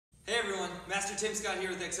Master Tim Scott here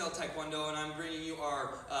with Excel Taekwondo, and I'm bringing you our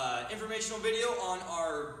informational video on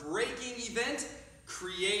our breaking event,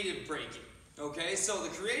 creative breaking. Okay, so the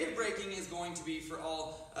creative breaking is going to be for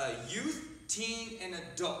all youth, teen, and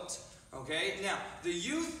adult. Okay, now the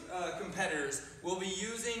youth competitors will be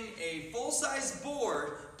using a full-size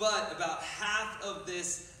board, but about half of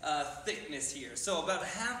this thickness here, so about a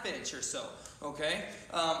 ½ inch or so. Okay,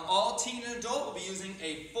 all teen and adult will be using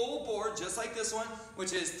a full board just like this one,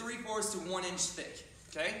 which is 3/4 to 1 inch thick.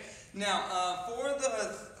 Okay, now for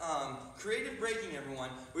the creative breaking,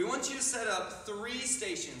 everyone, we want you to set up 3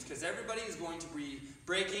 stations because everybody is going to be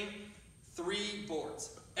breaking 3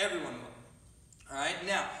 boards, everyone will. Alright,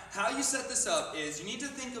 now, how you set this up is you need to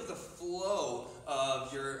think of the flow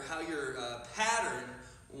of how your pattern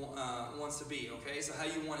wants to be, okay? So how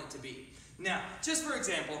you want it to be. Now, just for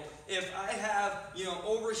example, if I have,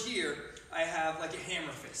 over here, I have like a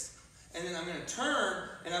hammer fist. And then I'm going to turn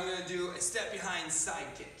and I'm going to do a step behind side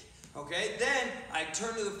kick. Okay, then I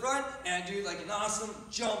turn to the front and I do like an awesome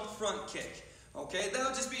jump front kick. Okay, that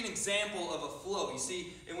would just be an example of a flow. You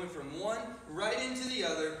see, it went from one right into the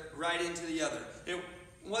other, right into the other. It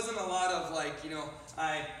wasn't a lot of like,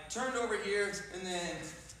 I turned over here and then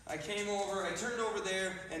I came over, I turned over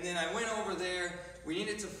there, and then I went over there. We need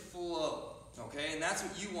it to flow, okay? And that's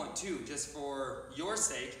what you want too, just for your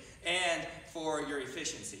sake and for your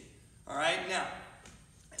efficiency. All right, now,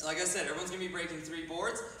 like I said, everyone's going to be breaking 3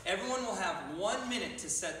 boards. Everyone will have 1 minute to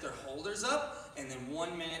set their holders up, and then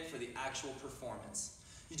 1 minute for the actual performance.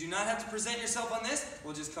 You do not have to present yourself on this.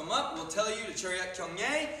 We'll just come up, we'll tell you to Chariot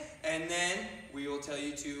Kyungye, and then we will tell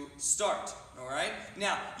you to start. Alright?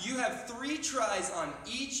 Now, you have 3 tries on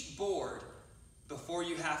each board before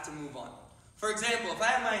you have to move on. For example, if I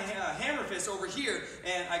have my hammer fist over here,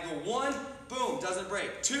 and I go 1, boom, doesn't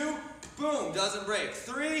break. 2, boom, doesn't break.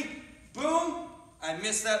 3, boom, I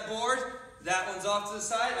miss that board. That one's off to the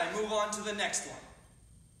side. I move on to the next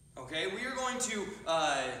one. Okay, we are going to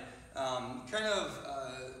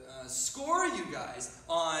score you guys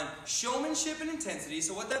on showmanship and intensity.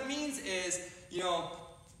 So what that means is,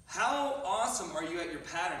 how awesome are you at your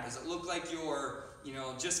pattern? Does it look like you're,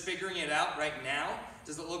 just figuring it out right now?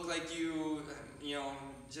 Does it look like you,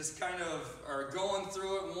 just kind of are going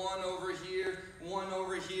through it, one over here, one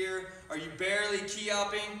over here? Are you barely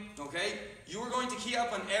key-upping? Okay, you are going to key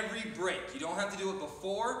up on every break. You don't have to do it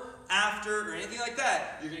before, after, or anything like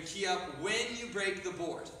that. You're going to key up when you break the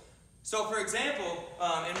board. So for example,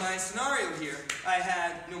 in my scenario here, I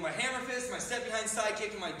had my hammer fist, my step behind side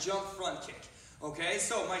kick, and my jump front kick. Okay,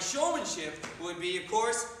 so my showmanship would be, of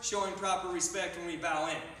course, showing proper respect when we bow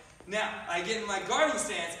in. Now, I get in my guarding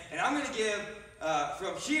stance, and I'm going to give,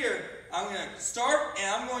 from here, I'm going to start, and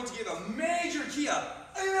I'm going to give a major key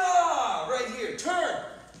up. Ayah! Right here, turn.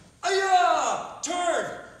 Ayah!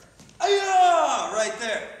 Turn. Ayah! Right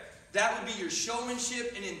there. That would be your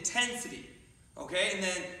showmanship and intensity. Okay, and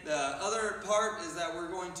then the other part is that we're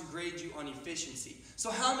going to grade you on efficiency. So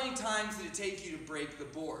how many times did it take you to break the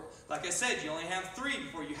board? Like I said, you only have 3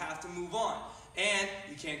 before you have to move on. And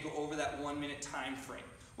you can't go over that 1 minute time frame,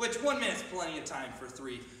 which 1 minute's plenty of time for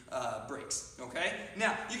 3 breaks. Okay,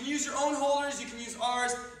 now you can use your own holders, you can use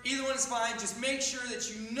ours, either one is fine. Just make sure that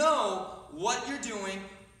you know what you're doing.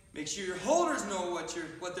 Make sure your holders know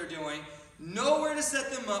what they're doing. Know where to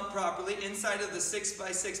set them up properly inside of the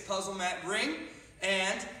 6x6 puzzle mat ring,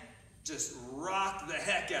 and just rock the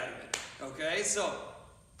heck out of it. Okay, so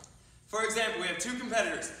for example, we have 2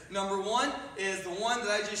 competitors. Number 1 is the one that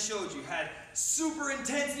I just showed you. Had super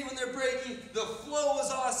intensity when they're breaking. The flow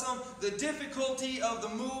was awesome. The difficulty of the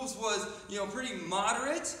moves was, pretty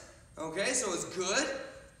moderate. Okay, so it's good.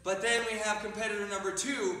 But then we have competitor number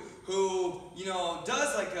 2 who,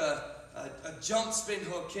 does like a jump spin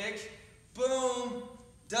hook kick. Boom,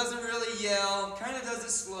 doesn't really yell, kind of does it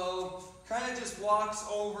slow, kind of just walks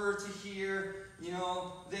over to here.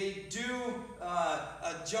 They do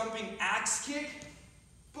a jumping axe kick.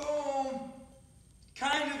 Boom,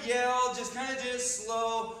 kind of yelled, just kind of did it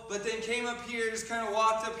slow, but then came up here, just kind of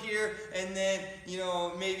walked up here, and then,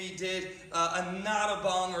 maybe did a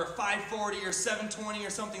Narabang or a 540 or 720 or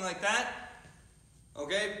something like that.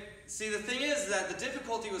 Okay? See, the thing is that the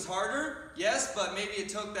difficulty was harder, yes, but maybe it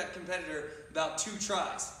took that competitor about 2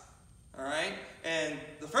 tries. All right? And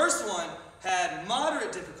the first one had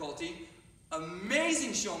moderate difficulty,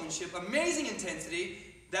 amazing showmanship, amazing intensity.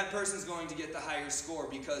 That person's going to get the higher score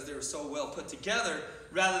because they were so well put together,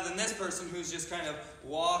 rather than this person who's just kind of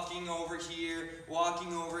walking over here,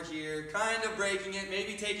 kind of breaking it,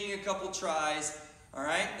 maybe taking a couple tries. All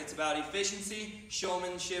right, it's about efficiency,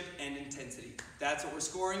 showmanship, and intensity. That's what we're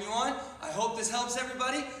scoring you on. I hope this helps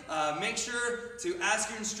everybody. Make sure to ask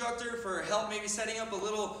your instructor for help maybe setting up a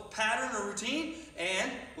little pattern or routine, and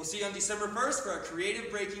we'll see you on December 1st for our creative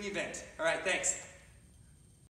braking event. All right, thanks.